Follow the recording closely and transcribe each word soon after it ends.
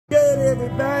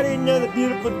everybody, another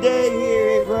beautiful day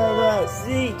here at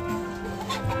RC.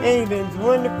 Haven's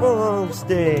wonderful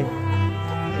homestead.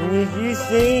 And as you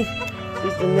see,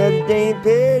 just another day in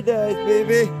paradise,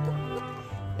 baby.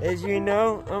 As you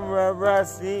know, I'm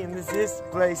RC, and this is the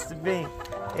place to be.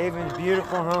 Haven's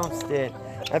beautiful homestead.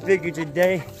 I figured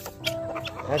today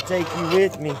I'll take you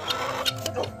with me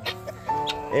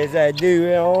as I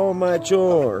do all my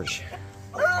chores.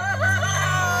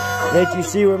 Let you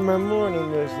see what my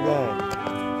morning looks like.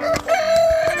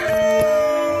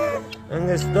 I'm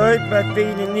gonna start by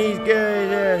feeding these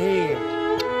guys out here.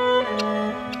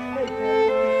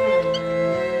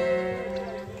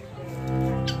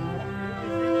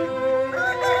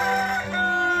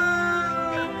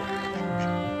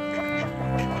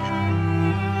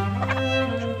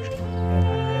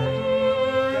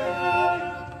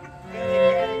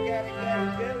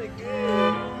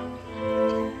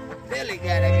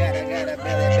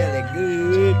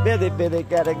 Billy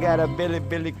got a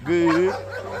Billy good.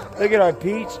 Look at our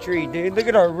peach tree, dude. Look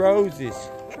at our roses.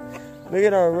 Look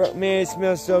at our man, it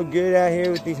smells so good out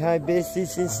here with these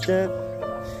hibiscus and stuff.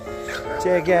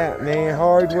 Check out, man,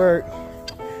 hard work.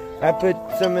 I put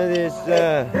some of this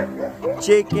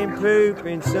chicken poop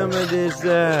and some of this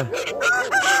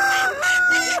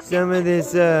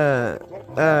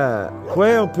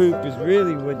quail poop is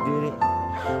really what did it.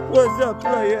 What's up,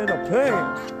 player in a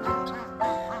pants?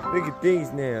 Look at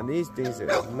these now. These things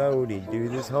are loaded,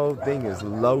 dude. This whole thing is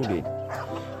loaded.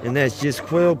 And that's just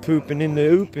quail pooping in the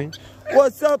ooping.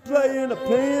 What's up, player in a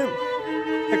pan?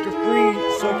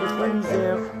 Sucker freeze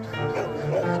out.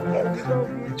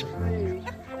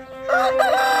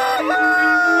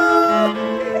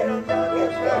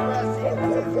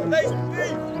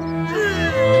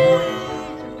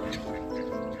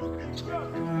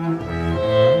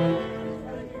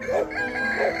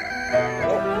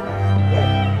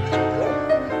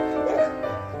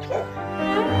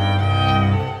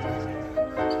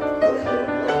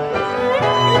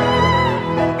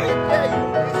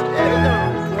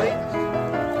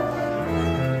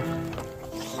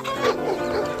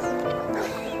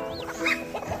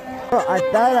 I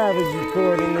thought I was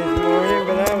recording this morning,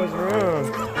 but I was wrong.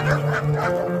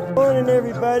 Morning,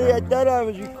 everybody. I thought I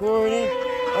was recording.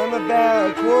 I'm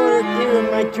about a quarter through of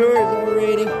my chores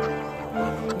already.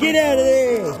 Get out of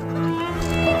there!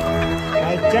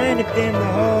 I was trying to film the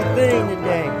whole thing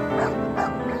today,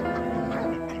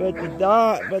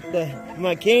 but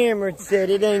my camera said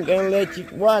it ain't gonna let you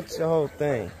watch the whole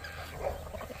thing.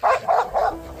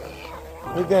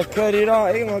 We're gonna cut it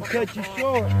off. It's gonna cut you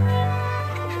short.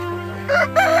 If you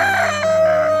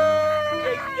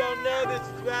don't know, this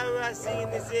is RC,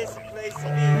 and this is the place to be.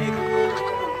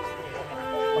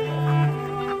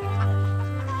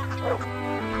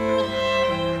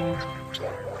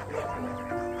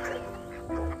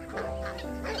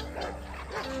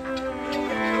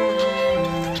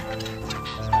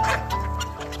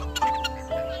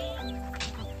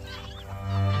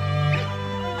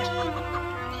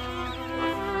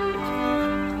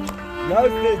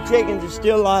 Most of the chickens are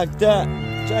still locked up.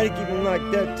 Try to keep them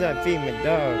locked up till I feed my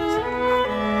dogs.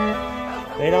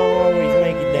 They don't always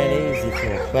make it that easy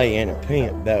for a play and a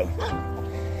pimp, though.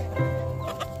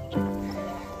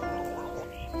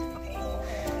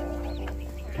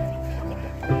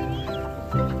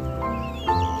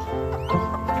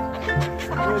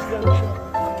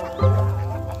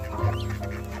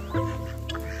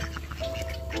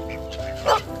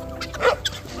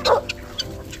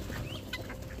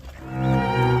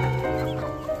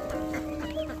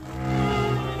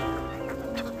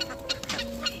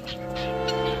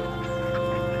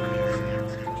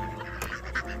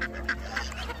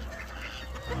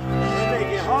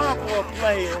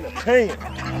 Player in a pant.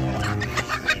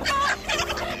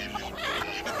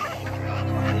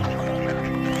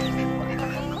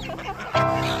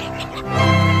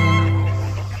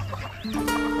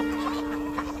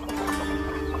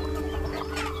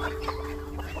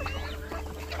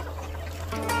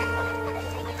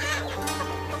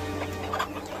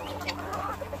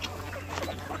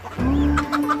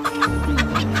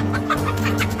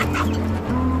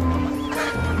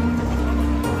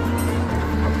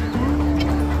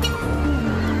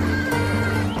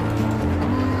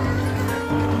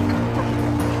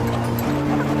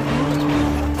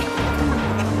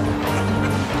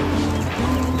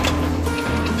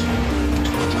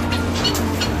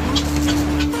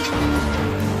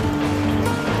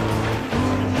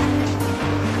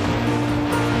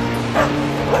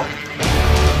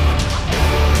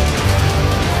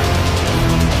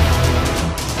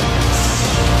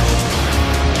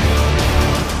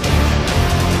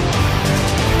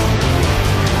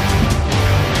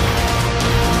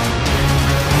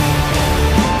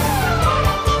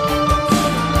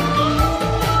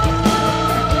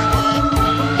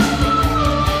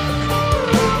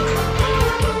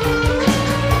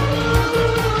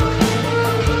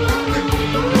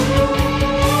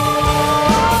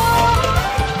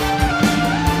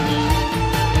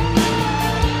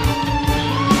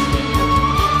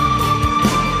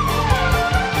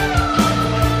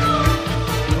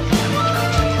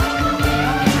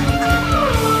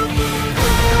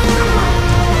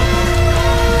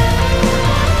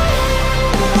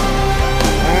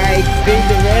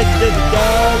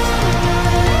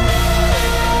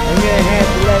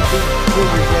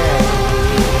 figures out.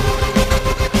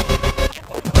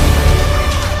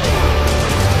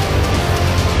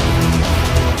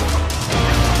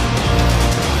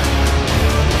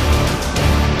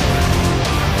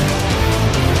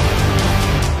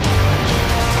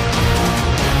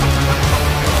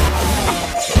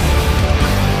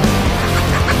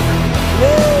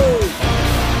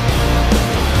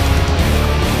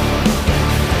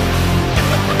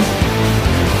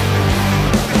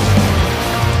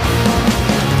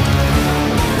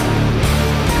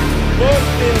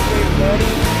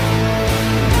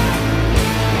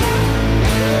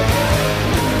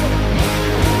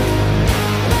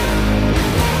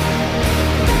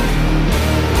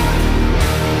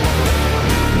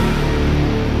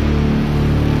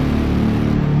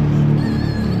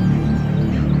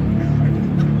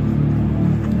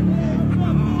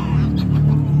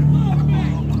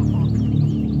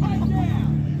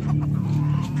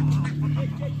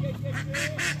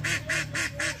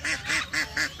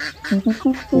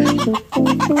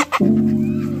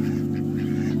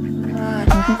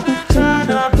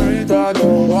 Tryna breathe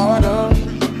underwater.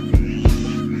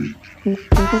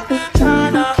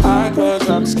 Tryna hide 'cause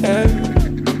I'm scared.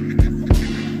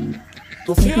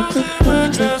 Confusing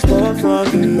with just one from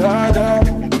the other.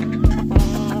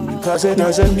 'Cause it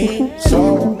doesn't mean so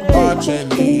much in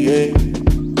the end.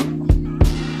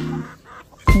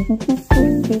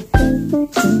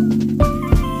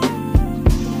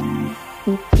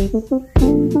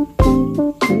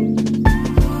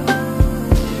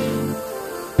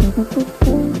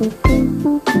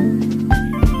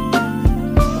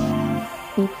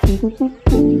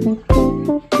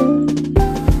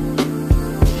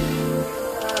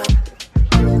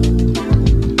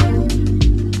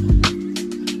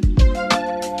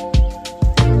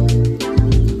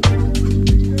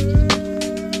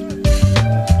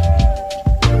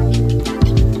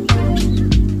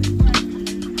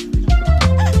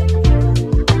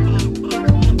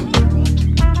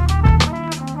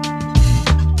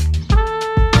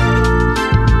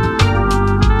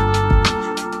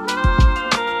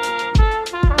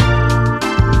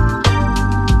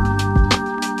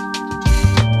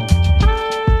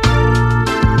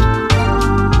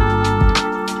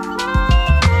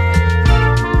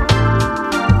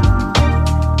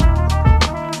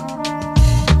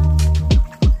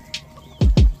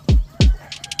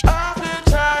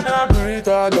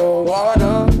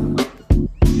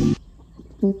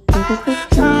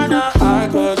 Tryna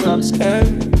hide 'cause I'm scared.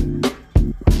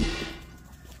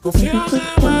 Confusing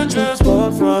with just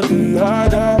one from the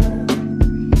other.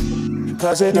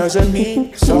 'Cause it doesn't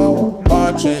mean so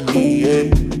much in the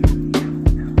end.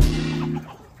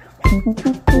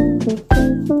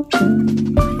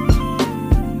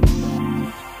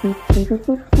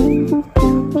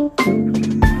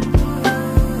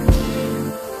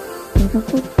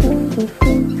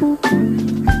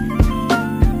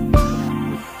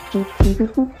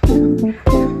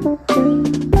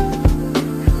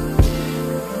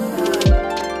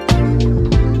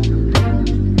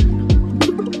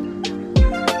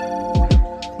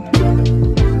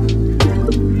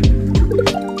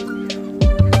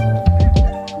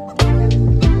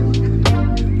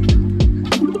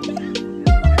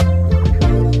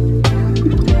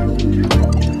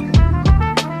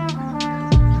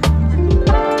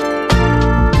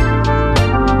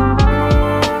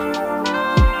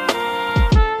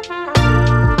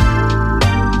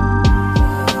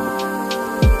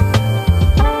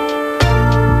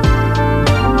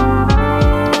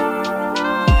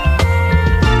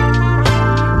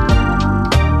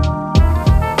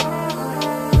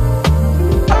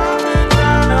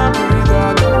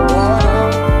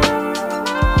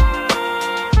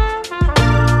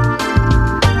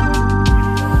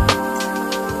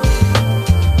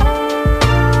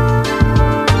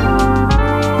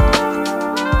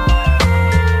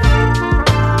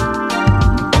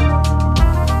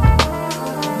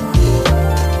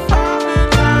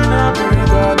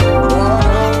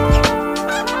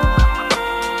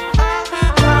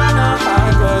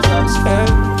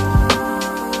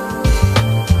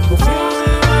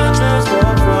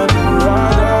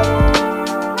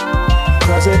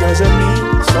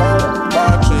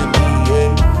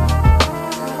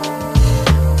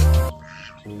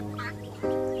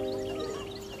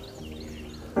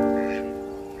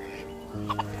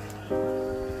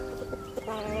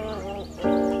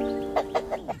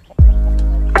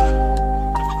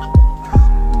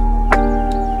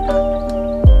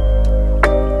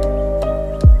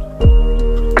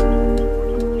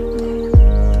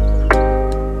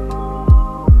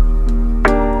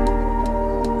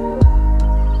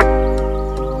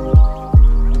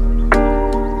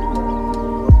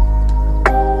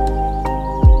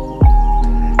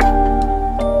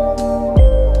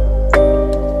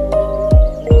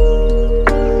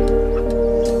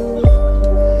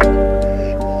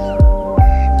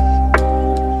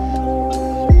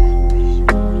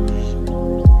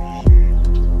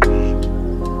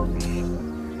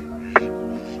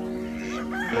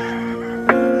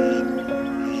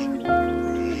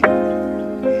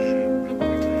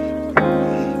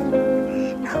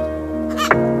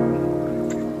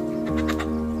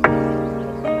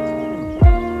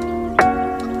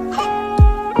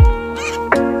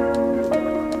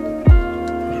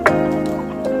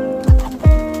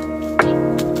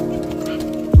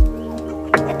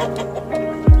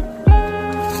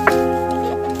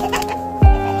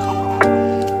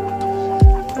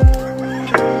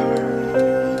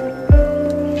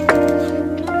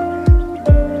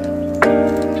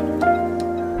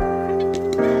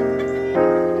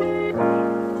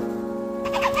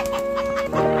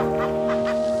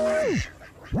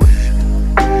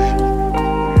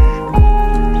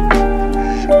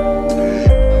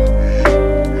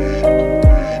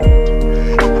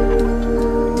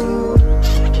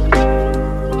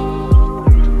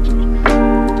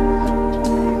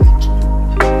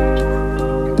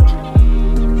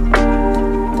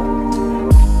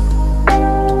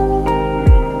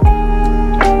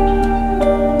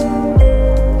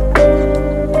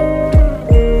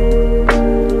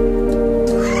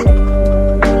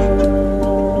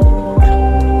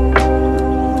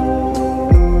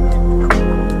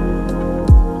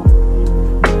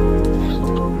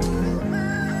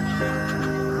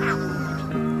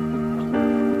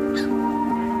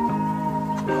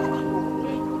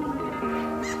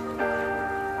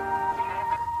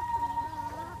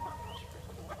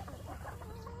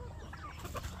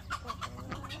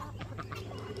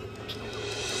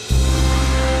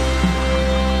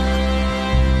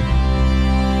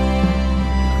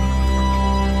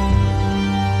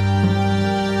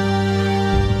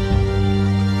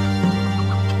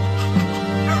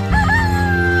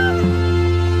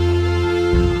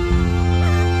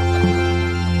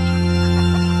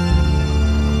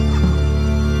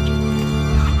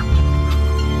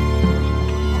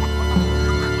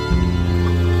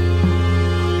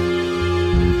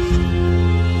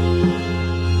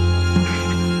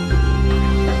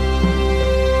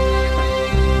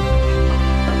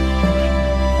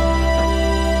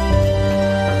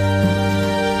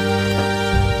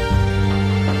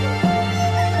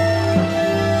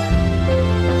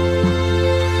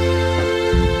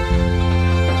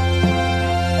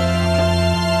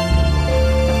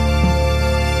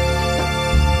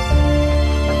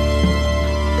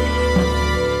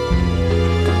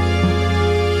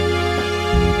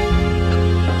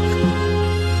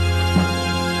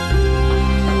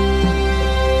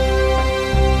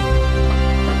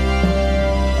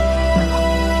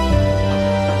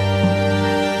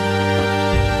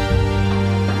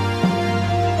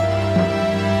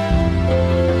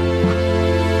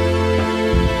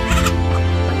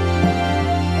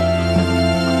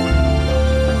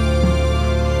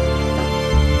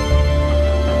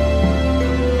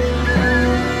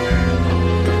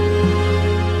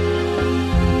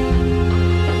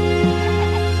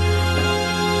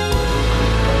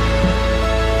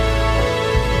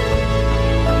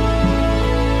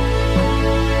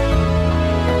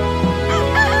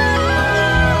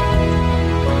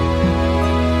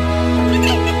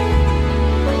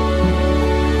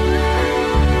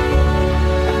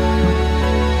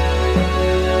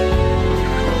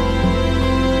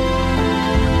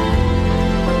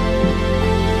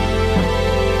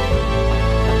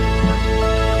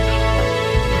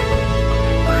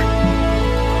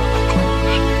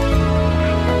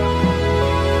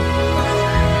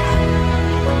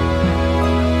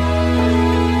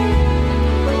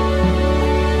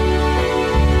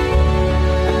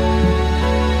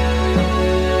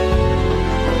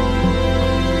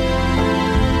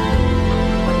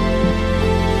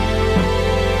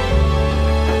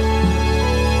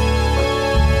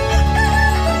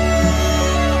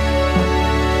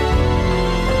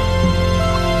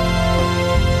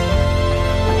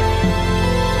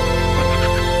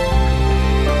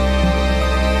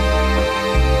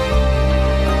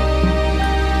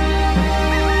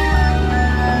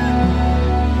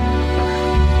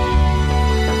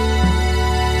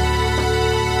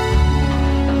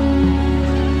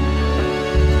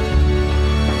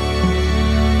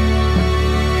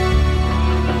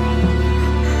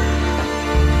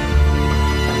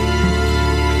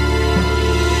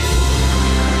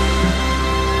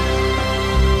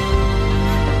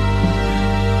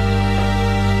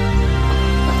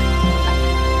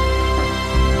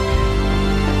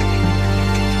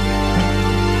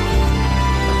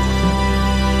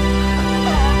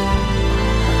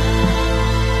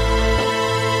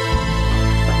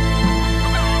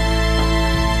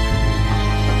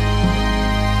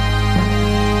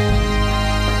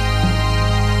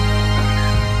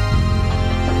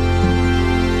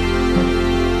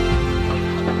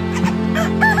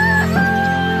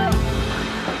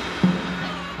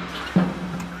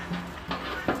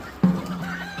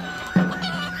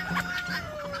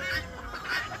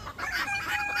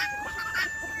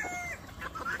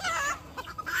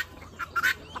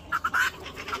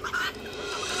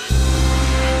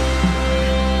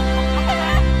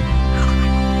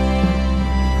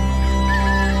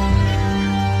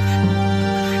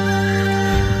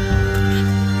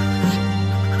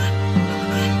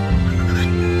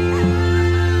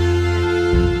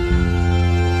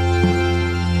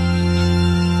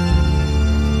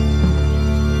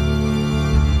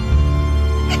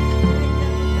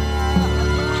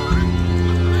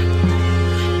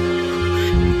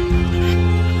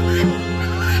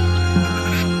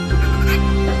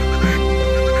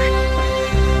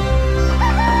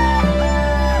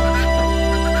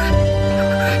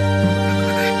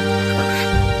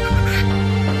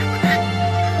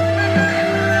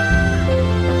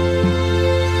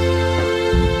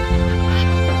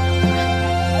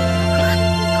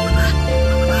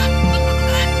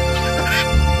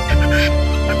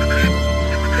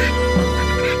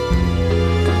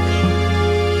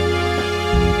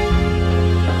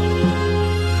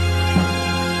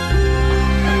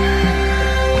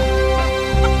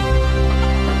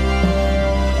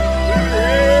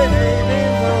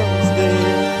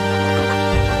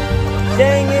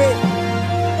 Dang it!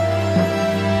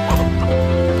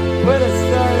 What a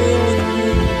sorry ass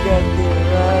kid you got there,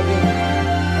 Robbie.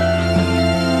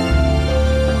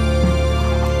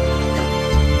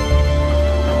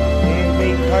 And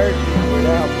they parking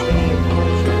without paying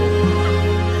attention.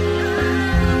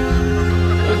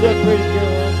 Is that pretty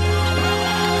good?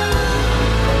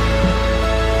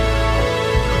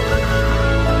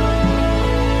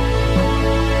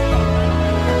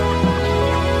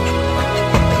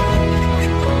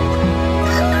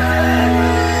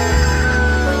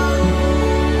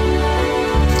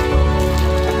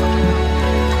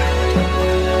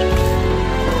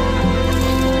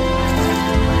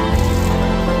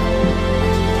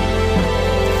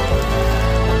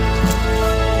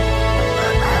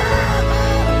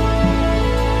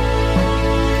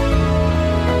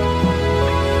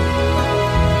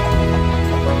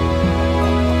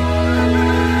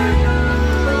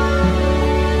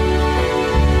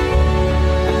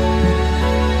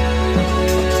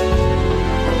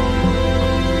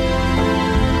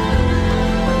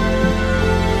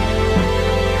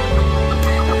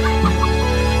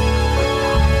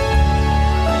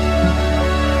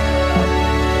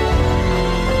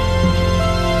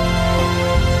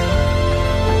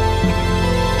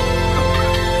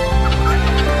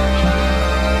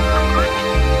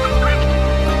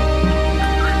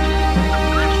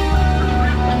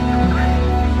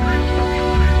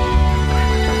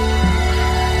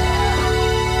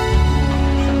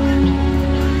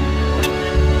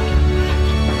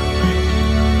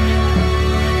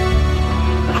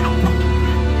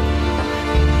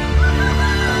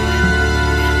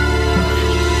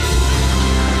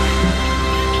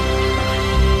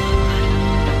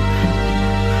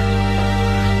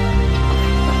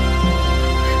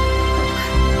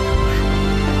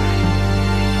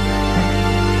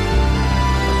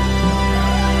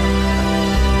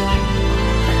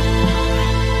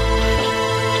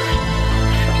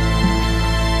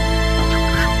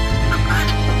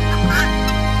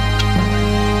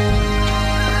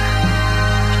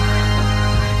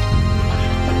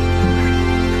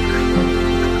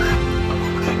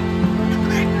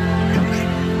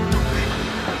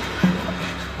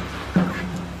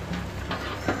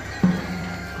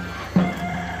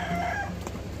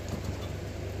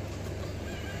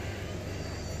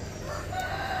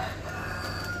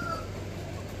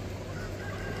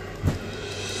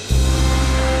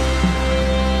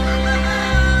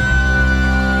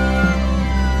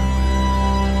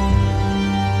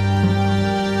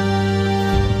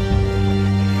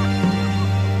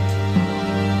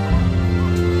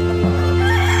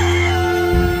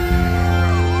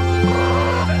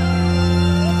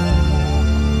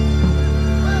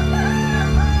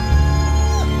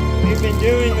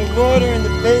 Doing the water and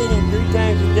the feeding 3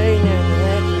 times a day now in the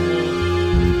hatching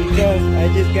room because I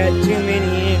just got too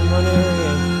many in one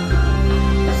area.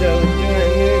 So until I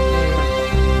move now,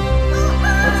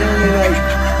 it's only like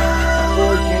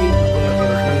 4 cages that I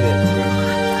gotta do that to.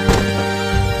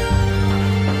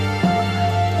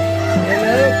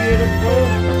 Hello, beautiful.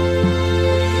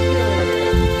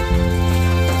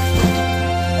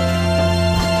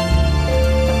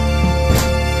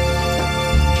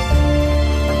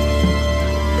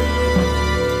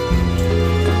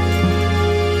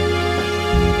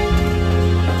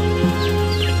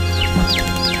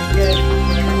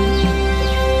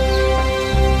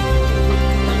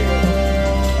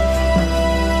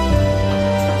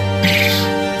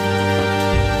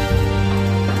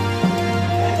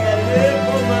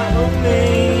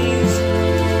 Me.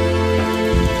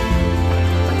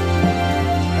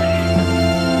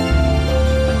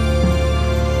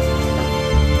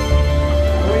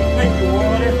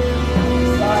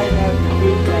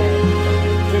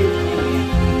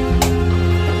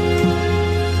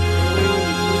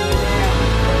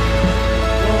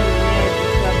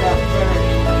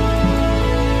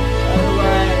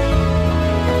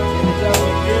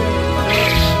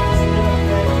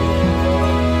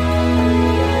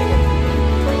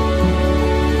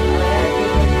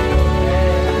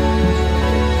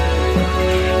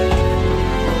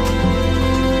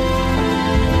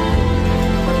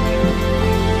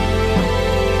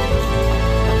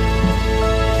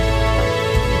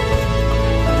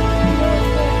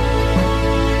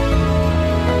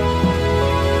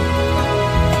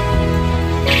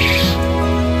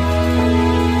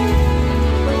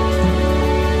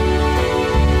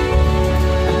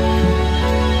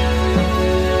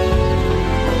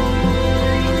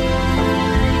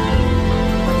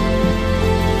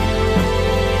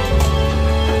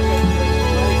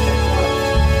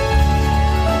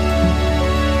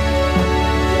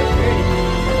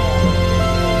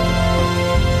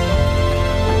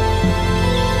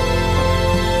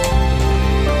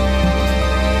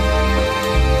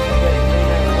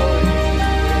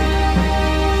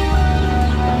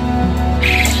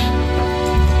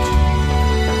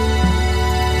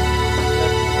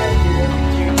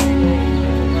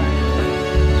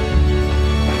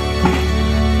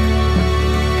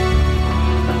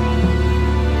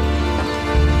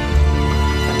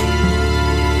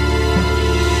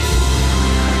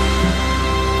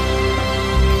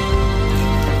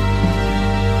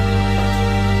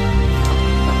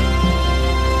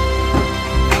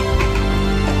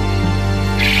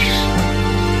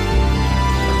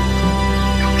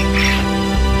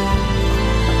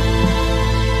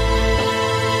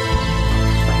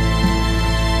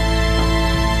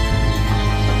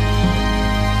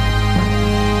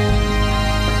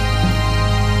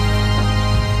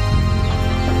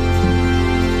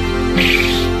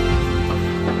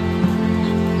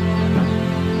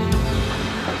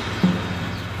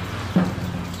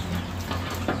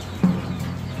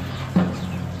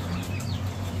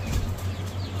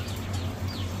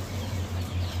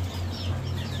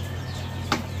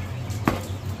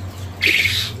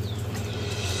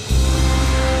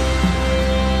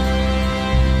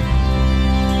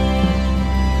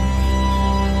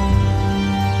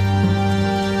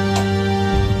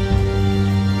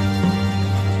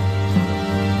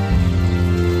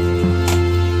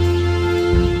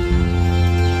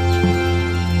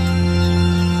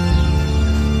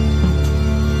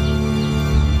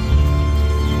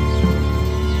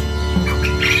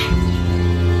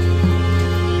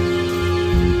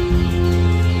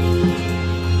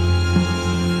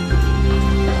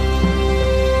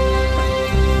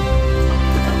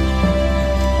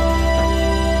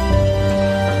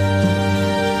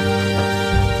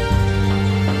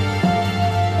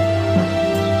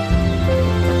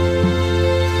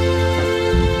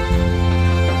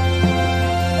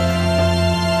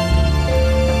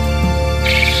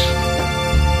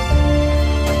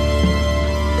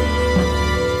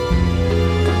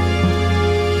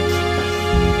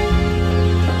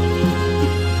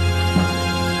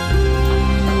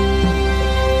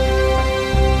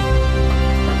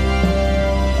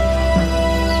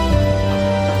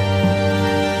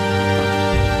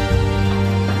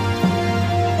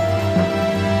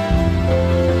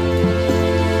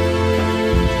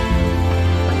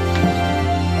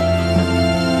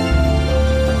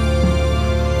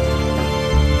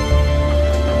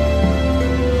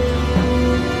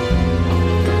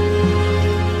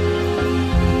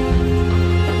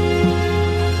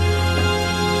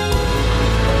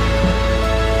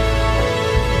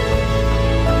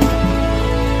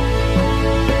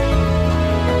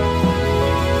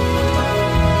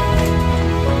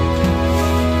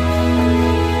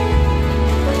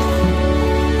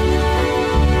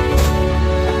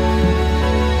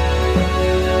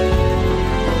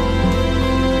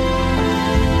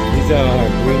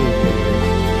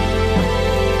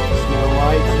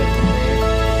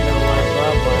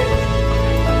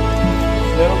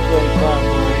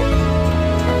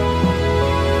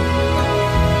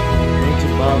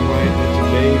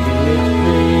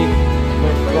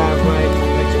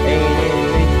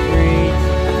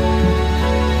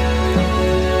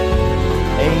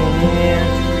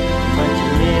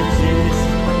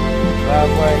 5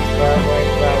 whites, 5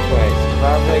 whites, 5 whites.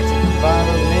 5 whites at the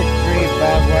bottom, mid-free,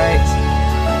 5 whites.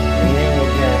 And then we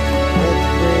got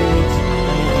mid-frees,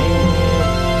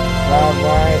 5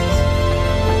 whites.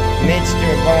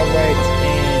 Mixture, 5 whites,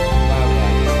 and 5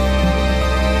 whites.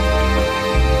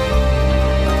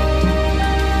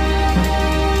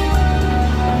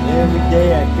 Every day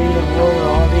I feed them over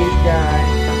all these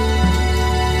guys.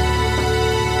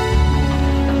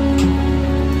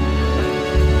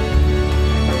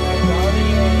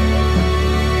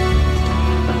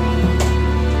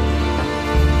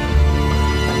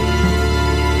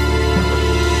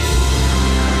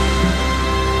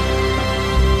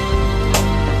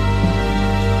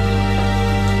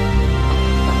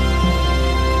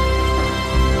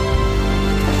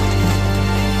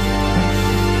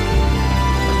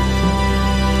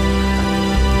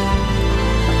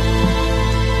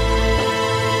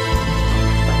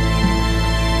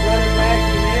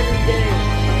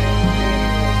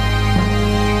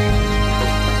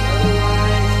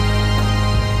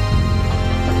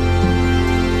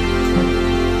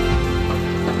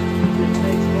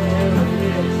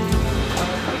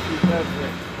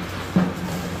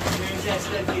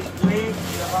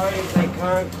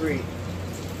 Concrete.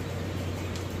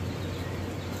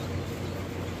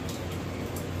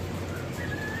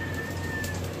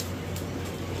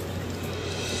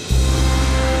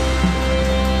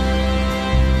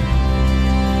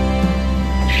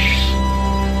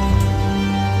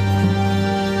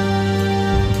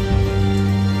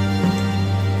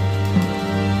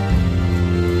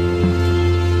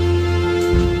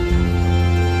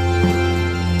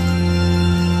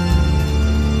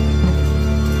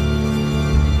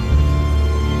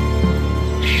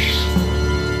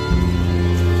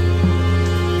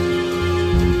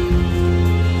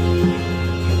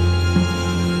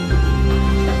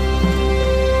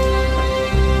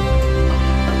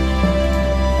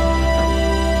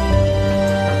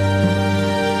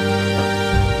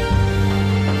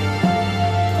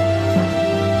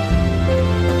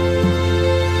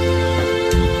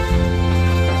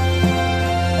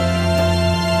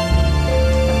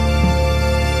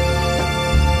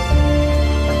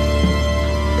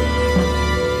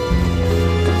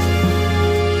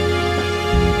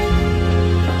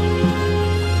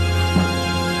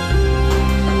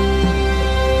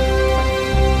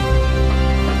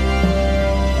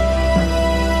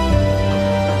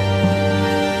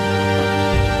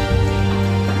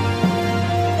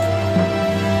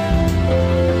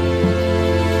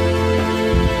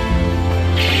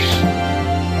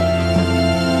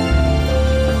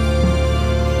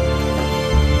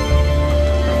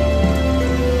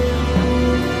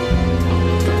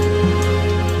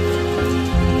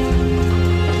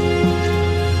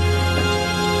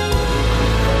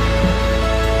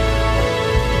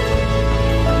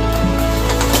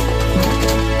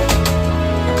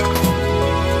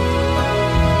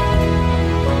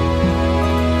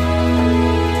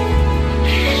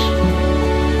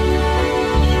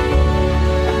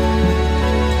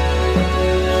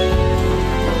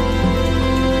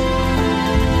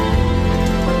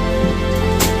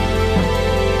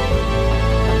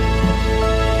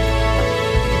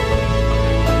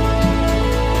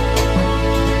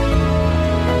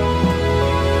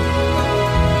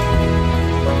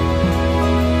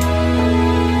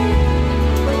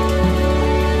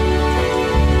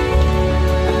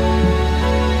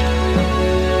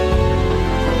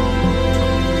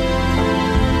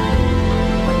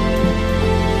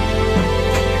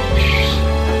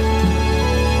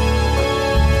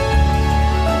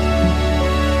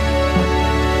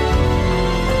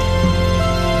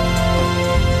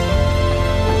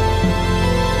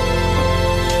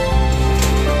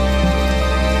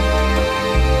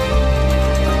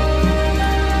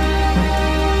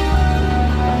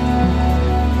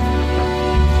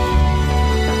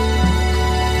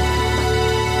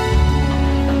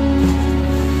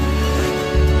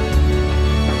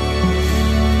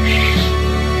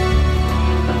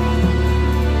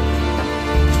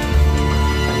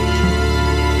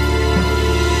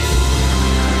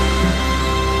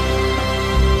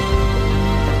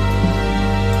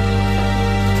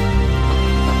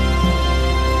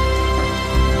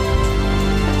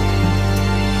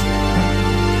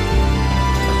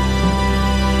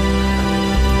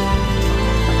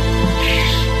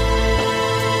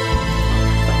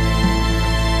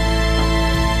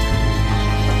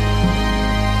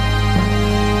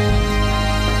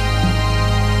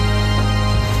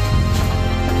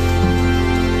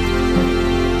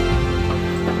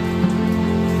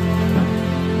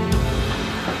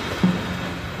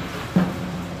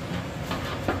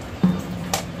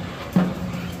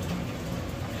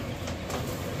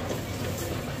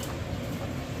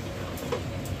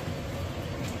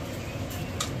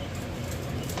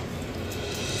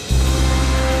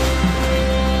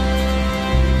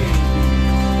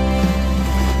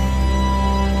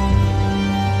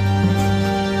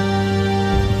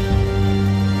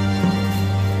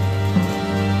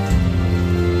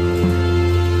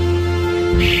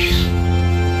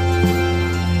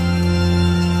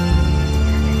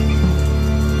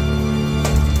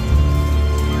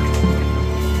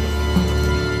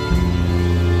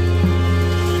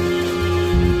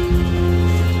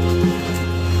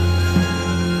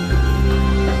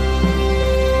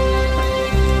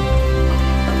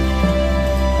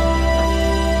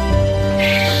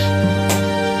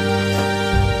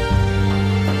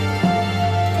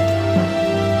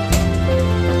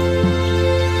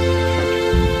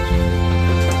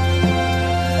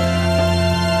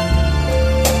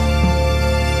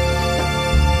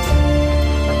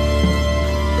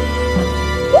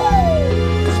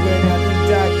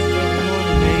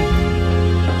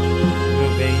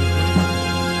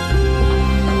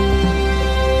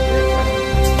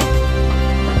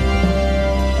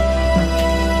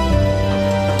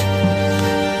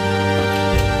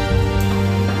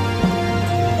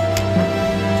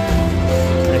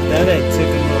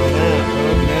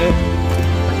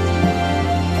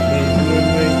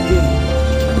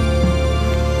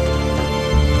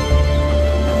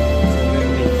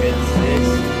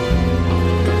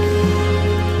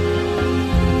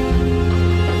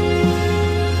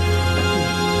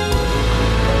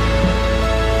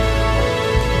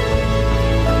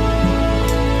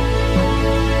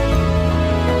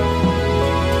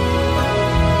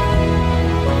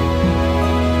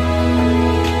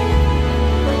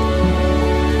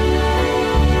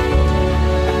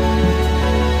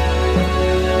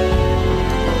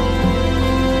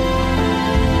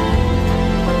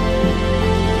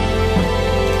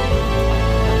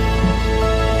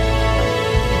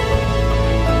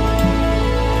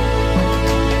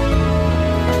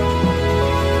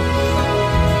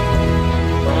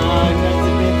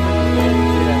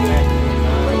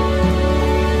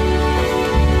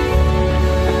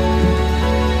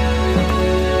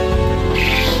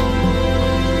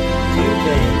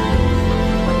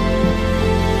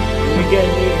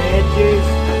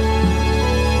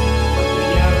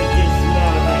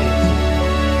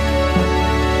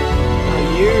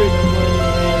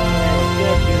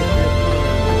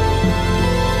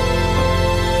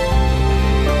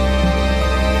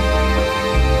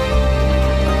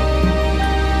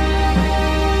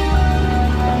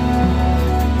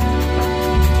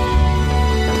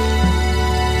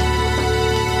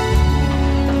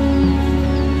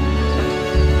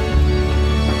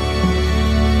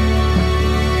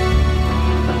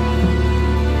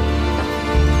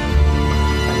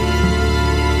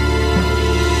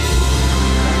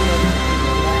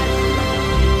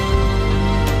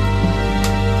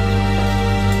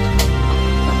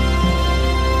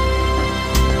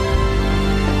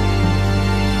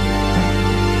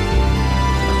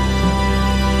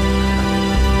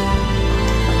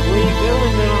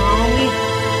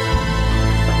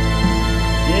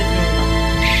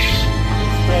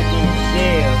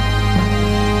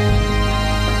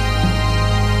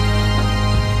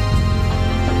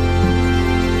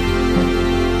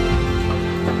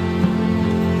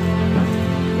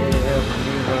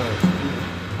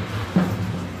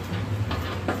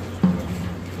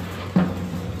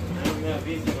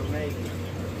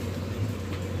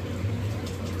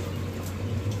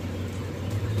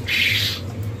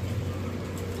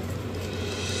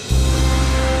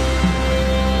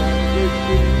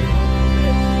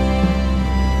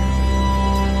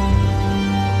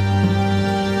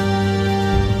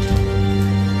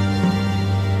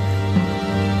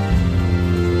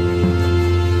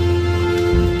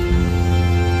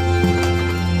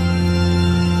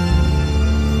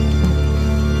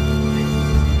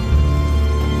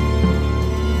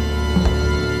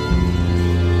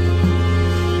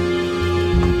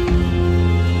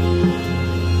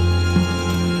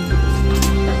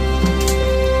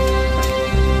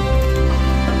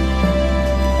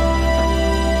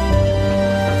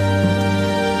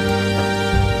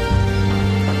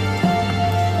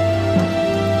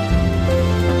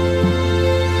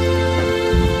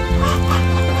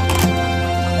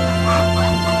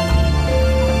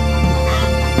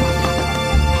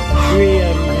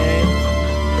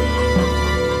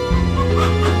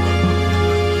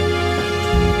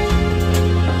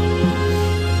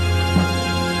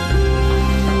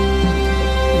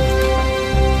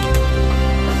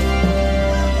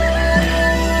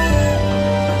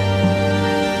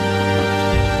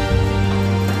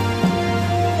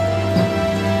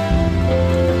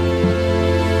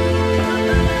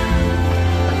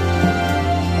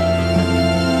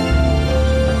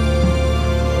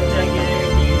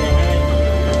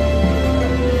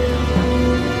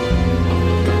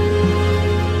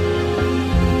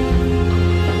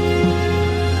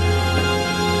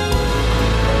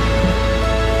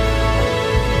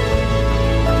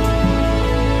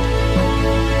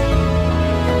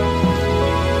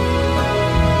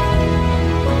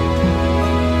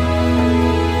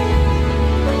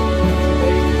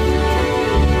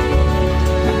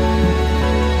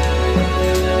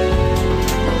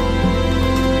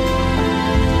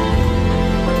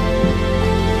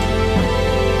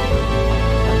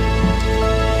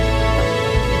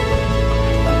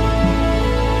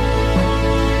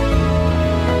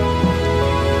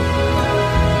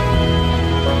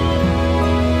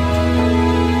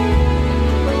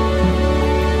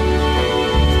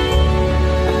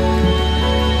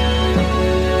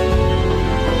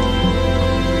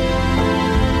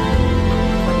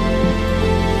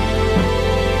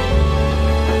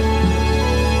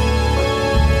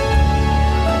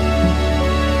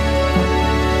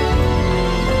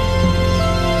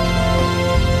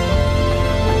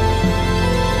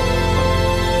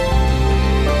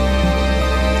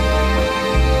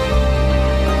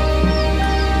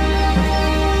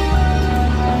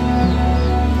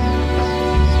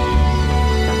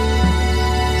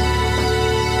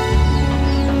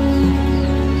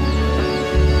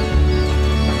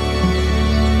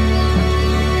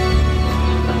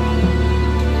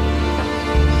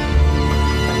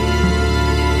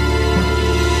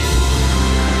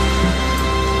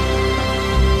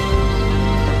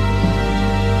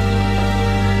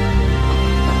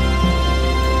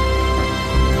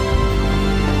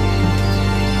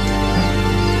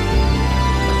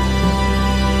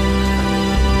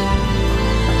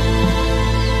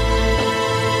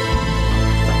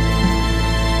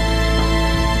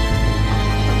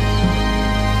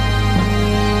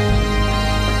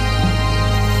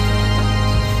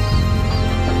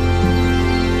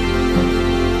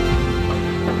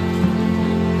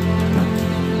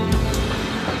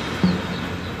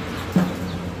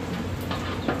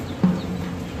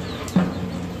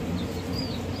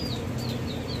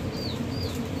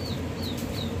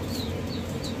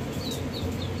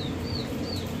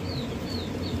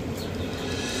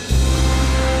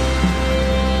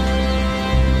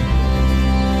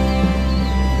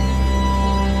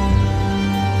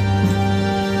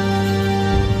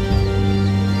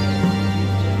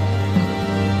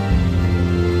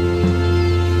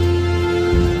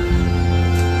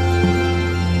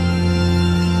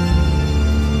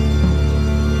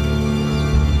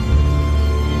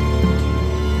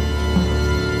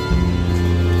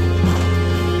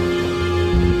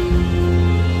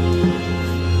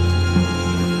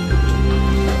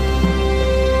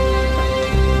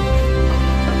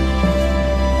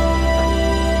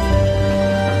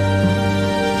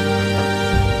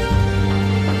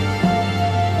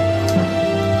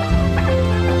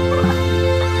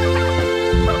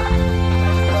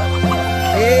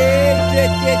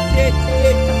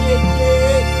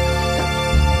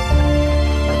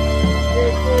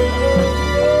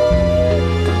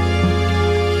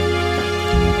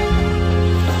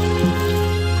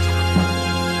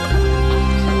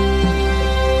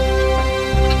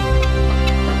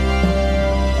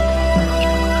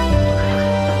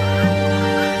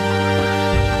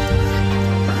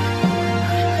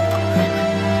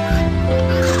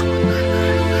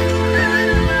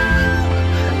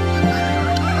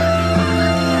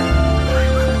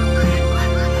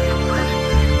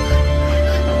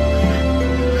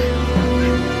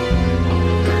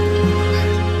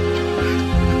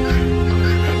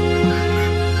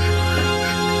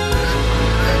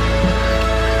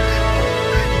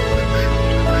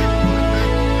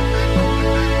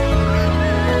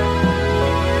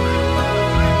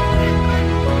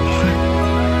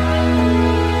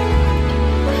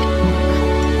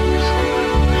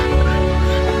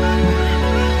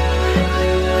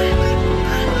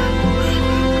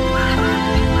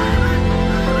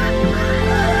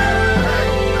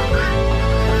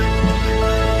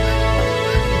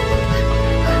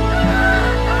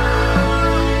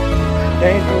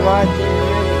 Thanks for watching.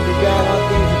 Remember, to God, all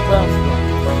things are possible.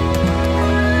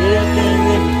 Get up there and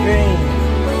live your dreams.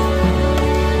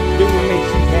 Do what makes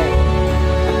you happy.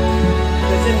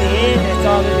 Because in the end, that's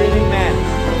all that really matters.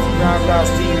 Rock Ross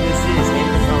Team, this is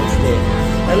Henry Homestead.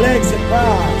 Alexa,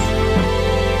 pause.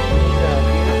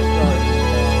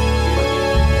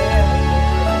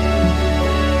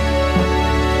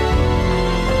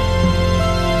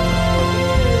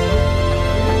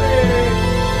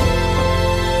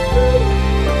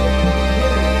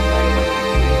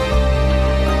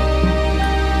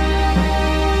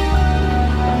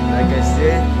 Like I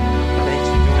said, thanks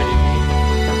for joining me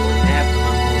for half of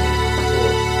my morning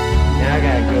chores. Now I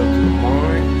gotta go to the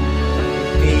barn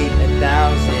and feed 1,000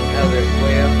 other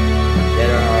quail that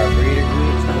are our breeder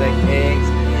groups, collect eggs,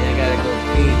 and I gotta go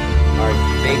feed our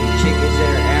baby chickens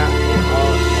that are out and all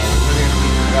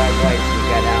 155 lights we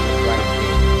got out in the right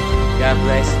thing. God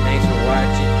bless, thanks for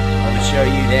watching. I'm gonna show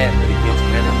you that, but it gets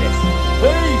kind of messy.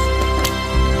 Peace!